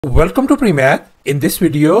Welcome to PreMath. In this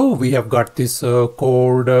video, we have got this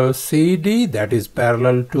chord CD that is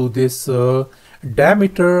parallel to this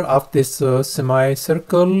diameter of this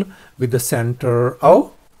semicircle with the center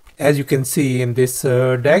O, as you can see in this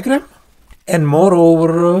diagram. And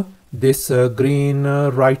moreover, this green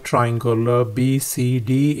right triangle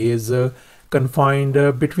BCD is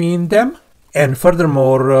confined between them. And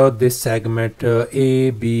furthermore, this segment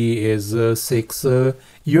AB is 6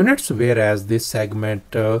 units, whereas this segment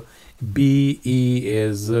BE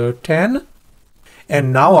is 10.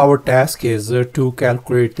 And now our task is to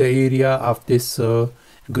calculate the area of this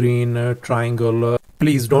green triangle.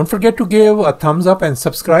 Please don't forget to give a thumbs up and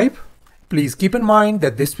subscribe. Please keep in mind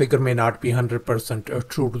that this figure may not be 100%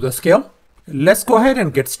 true to the scale. Let's go ahead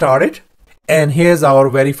and get started. And here's our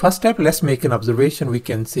very first step. Let's make an observation. We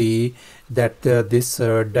can see that this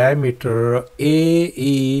diameter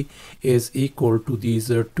AE is equal to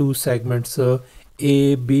these two segments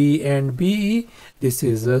AB and BE. This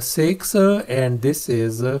is 6 and this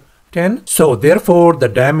is 10. So therefore the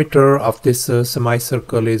diameter of this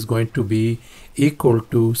semicircle is going to be equal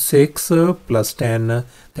to 6 plus 10.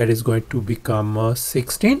 That is going to become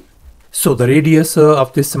 16. So the radius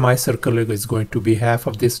of this semicircle is going to be half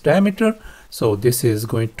of this diameter. So this is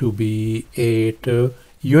going to be 8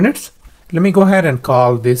 units. Let me go ahead and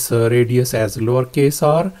call this radius as lowercase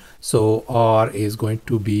r. So r is going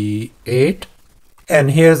to be 8.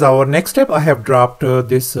 And here's our next step. I have dropped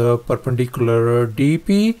this perpendicular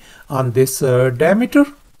dp on this diameter.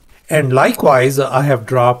 And likewise, I have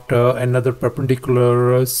dropped another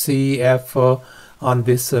perpendicular cf on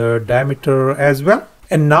this diameter as well.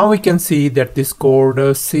 And now we can see that this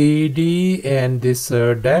chord CD and this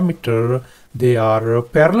diameter, they are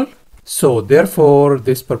parallel. So therefore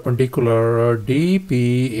this perpendicular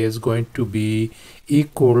DP is going to be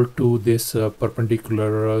equal to this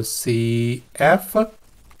perpendicular CF.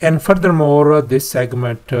 And furthermore, this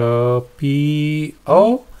segment PO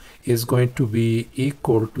is going to be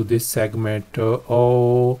equal to this segment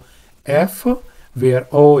OF, where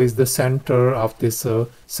O is the center of this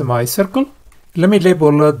semicircle. Let me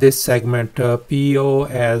label this segment PO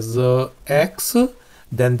as X.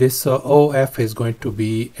 Then this OF is going to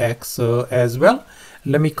be X as well.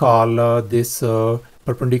 Let me call this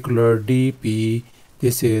perpendicular DP,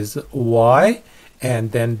 this is Y. And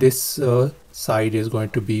then this side is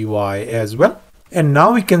going to be Y as well. And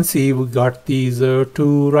now we can see we got these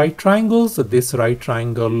two right triangles. This right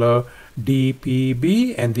triangle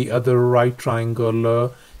DPB and the other right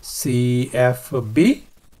triangle CFB.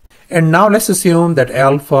 And now let's assume that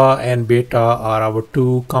alpha and beta are our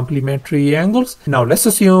two complementary angles. Now let's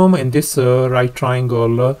assume in this right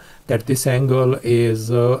triangle that this angle is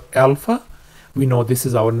alpha. We know this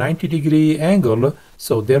is our 90-degree angle.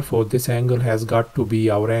 So therefore this angle has got to be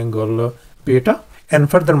our angle beta. And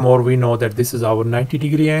furthermore, we know that this is our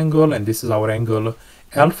 90-degree angle and this is our angle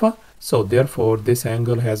alpha. So therefore this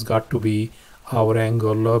angle has got to be our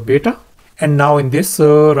angle beta. And now in this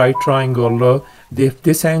right triangle, if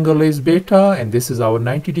this angle is beta and this is our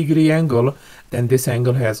 90-degree angle, then this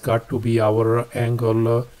angle has got to be our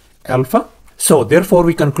angle alpha. So therefore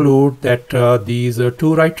we conclude that these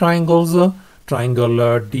two right triangles, triangle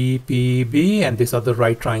DPB and this other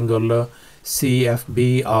right triangle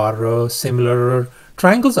CFB are similar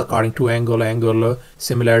triangles according to angle-angle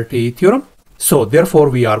similarity theorem. So therefore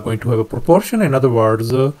we are going to have a proportion. In other words,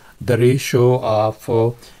 the ratio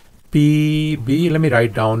of PB, let me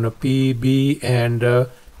write down PB and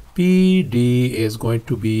PD is going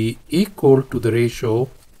to be equal to the ratio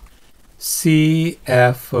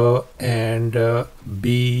CF and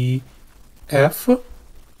BF.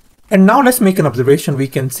 And now let's make an observation. We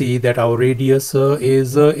can see that our radius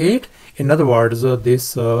is 8. In other words,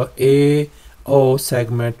 this AO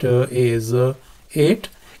segment is 8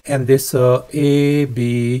 and this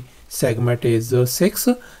AB segment is 6.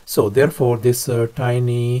 So therefore this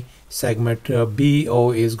tiny segment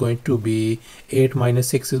BO is going to be 8 minus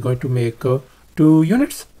 6 is going to make 2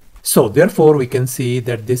 units. So therefore we can see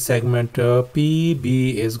that this segment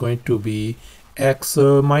PB is going to be X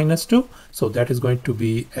minus 2. So that is going to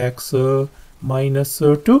be X minus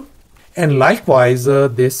 2. And likewise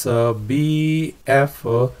this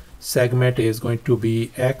BF segment is going to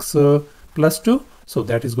be X plus 2. So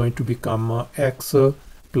that is going to become X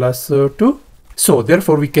plus 2. So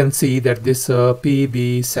therefore we can see that this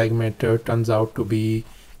PB segment turns out to be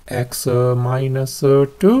X minus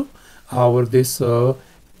 2. Our this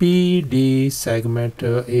PD segment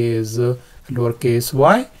is lowercase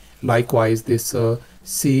y. Likewise this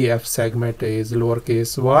CF segment is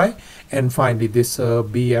lowercase y. And finally this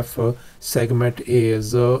BF segment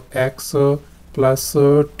is X plus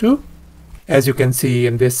 2. as you can see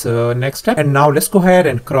in this next step. And now let's go ahead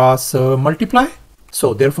and cross multiply.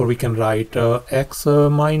 So therefore we can write x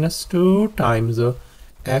minus 2 times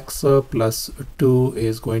x plus 2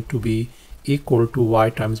 is going to be equal to y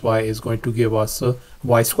times y is going to give us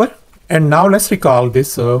y square. And now let's recall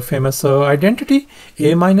this famous identity.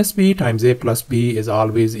 A minus b times a plus b is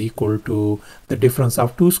always equal to the difference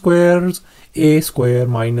of two squares, a square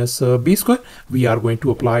minus b square. We are going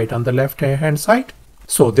to apply it on the left hand side.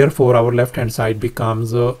 So therefore our left hand side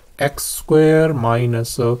becomes x square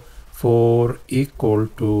minus 4 equal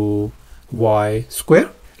to y square.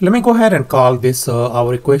 Let me go ahead and call this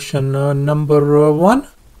our equation number 1.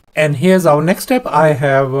 And here's our next step. I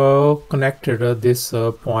have connected this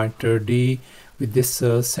point D with this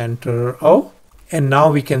center O. And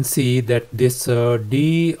now we can see that this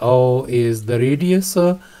DO is the radius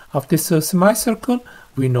of this semicircle.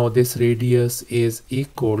 We know this radius is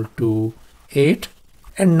equal to 8.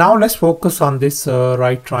 And now let's focus on this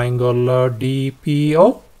right triangle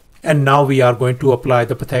DPO. And now we are going to apply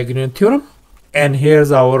the Pythagorean theorem. And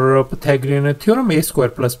here's our Pythagorean theorem. A square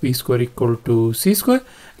plus b square equal to c square.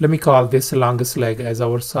 Let me call this longest leg as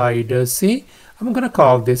our side C. I'm going to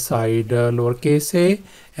call this side lowercase a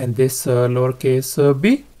and this lowercase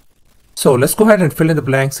b. So let's go ahead and fill in the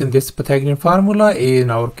blanks in this Pythagorean formula. A in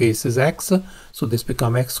our case is x. So this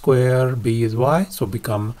become x square, b is y. So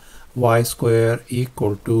become y square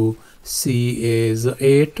equal to c is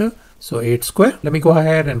 8. So 8 square. Let me go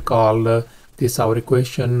ahead and call this our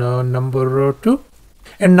equation number 2.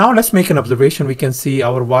 And now let's make an observation. We can see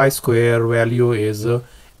our y square value is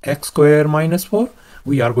x square minus 4.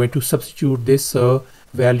 We are going to substitute this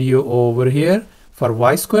value over here for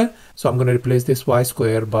y square. So I'm going to replace this y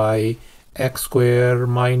square by x square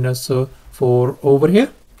minus 4 over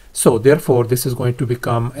here. So therefore this is going to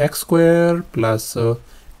become x square plus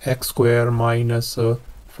x square minus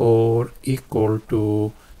 4 equal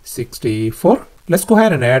to 64. Let's go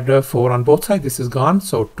ahead and add 4 on both sides. This is gone.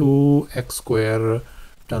 So 2x square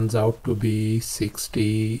turns out to be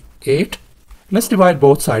 68. Let's divide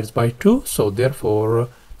both sides by 2. So therefore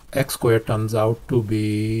x square turns out to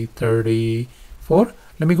be 34.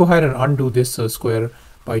 Let me go ahead and undo this square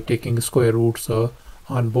by taking square roots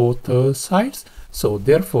on both sides. So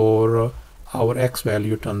therefore our x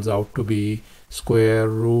value turns out to be square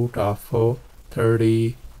root of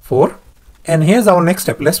 34. And here's our next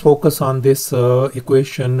step. Let's focus on this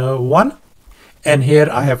equation 1. And here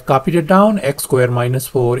I have copied it down. X square minus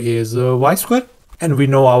 4 is y square. And we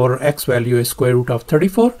know our x value is square root of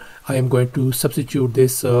 34. I am going to substitute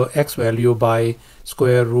this x value by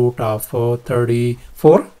square root of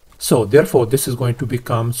 34. So therefore this is going to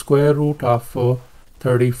become square root of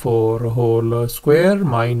 34 whole square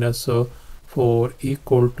minus 4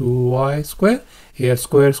 equal to y square. Here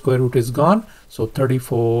square root is gone. So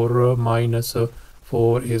 34 minus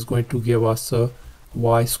 4 is going to give us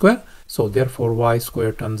y square. So therefore y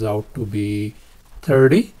square turns out to be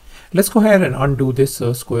 30. Let's go ahead and undo this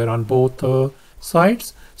square on both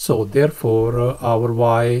sides. So therefore our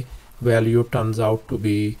y value turns out to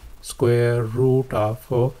be square root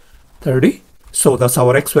of 30. So thus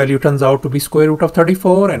our x value turns out to be square root of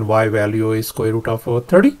 34 and y value is square root of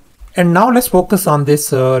 30. And now let's focus on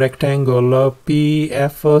this rectangle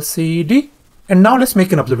PFCD. And now let's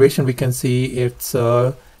make an observation. We can see its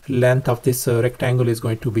length of this rectangle is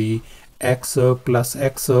going to be x plus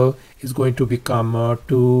x is going to become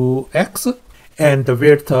 2x. And the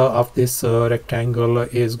width of this rectangle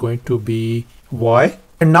is going to be y.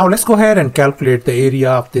 And now let's go ahead and calculate the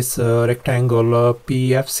area of this rectangle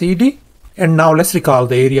PFCD. And now let's recall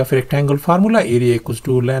the area of a rectangle formula. Area equals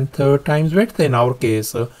to length times width. In our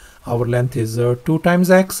case, our length is 2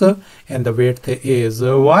 times x and the width is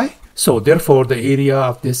y. So therefore the area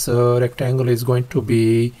of this rectangle is going to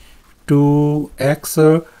be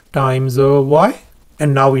 2x times y.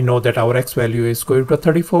 And now we know that our x value is square root of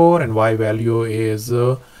 34 and y value is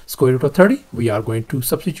square root of 30. We are going to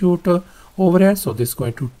substitute over here. So this is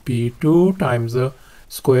going to be 2 times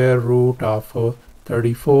square root of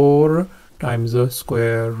 34 times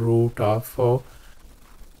square root of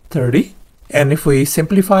 30. And if we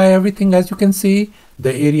simplify everything, as you can see,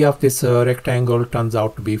 the area of this rectangle turns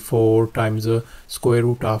out to be 4 times square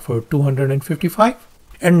root of 255.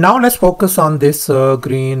 And now let's focus on this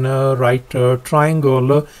green right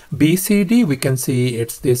triangle BCD. We can see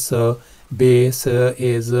it's this base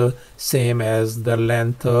is same as the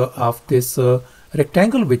length of this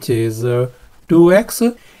rectangle, which is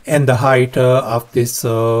 2x, and the height of this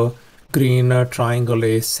green triangle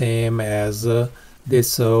is same as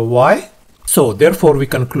this y. So therefore we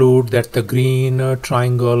conclude that the green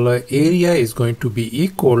triangle area is going to be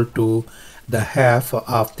equal to the half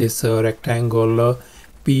of this rectangle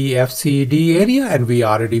PFCD area, and we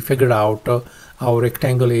already figured out our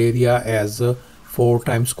rectangle area as 4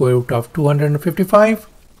 times square root of 255.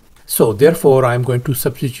 So therefore I'm going to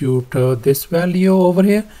substitute this value over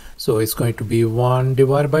here. So it's going to be 1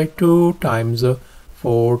 divided by 2 times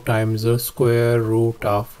 4 times square root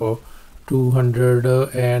of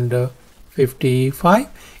 255.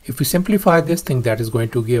 If we simplify this thing, that is going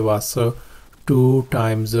to give us 2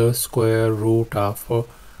 times square root of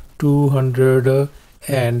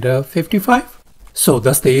 255. So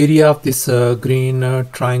thus the area of this green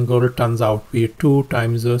triangle turns out to be 2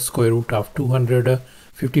 times square root of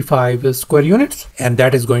 255 square units, and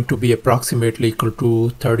that is going to be approximately equal to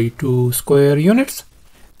 32 square units.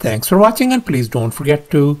 Thanks for watching, and please don't forget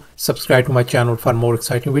to subscribe to my channel for more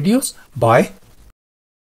exciting videos. Bye.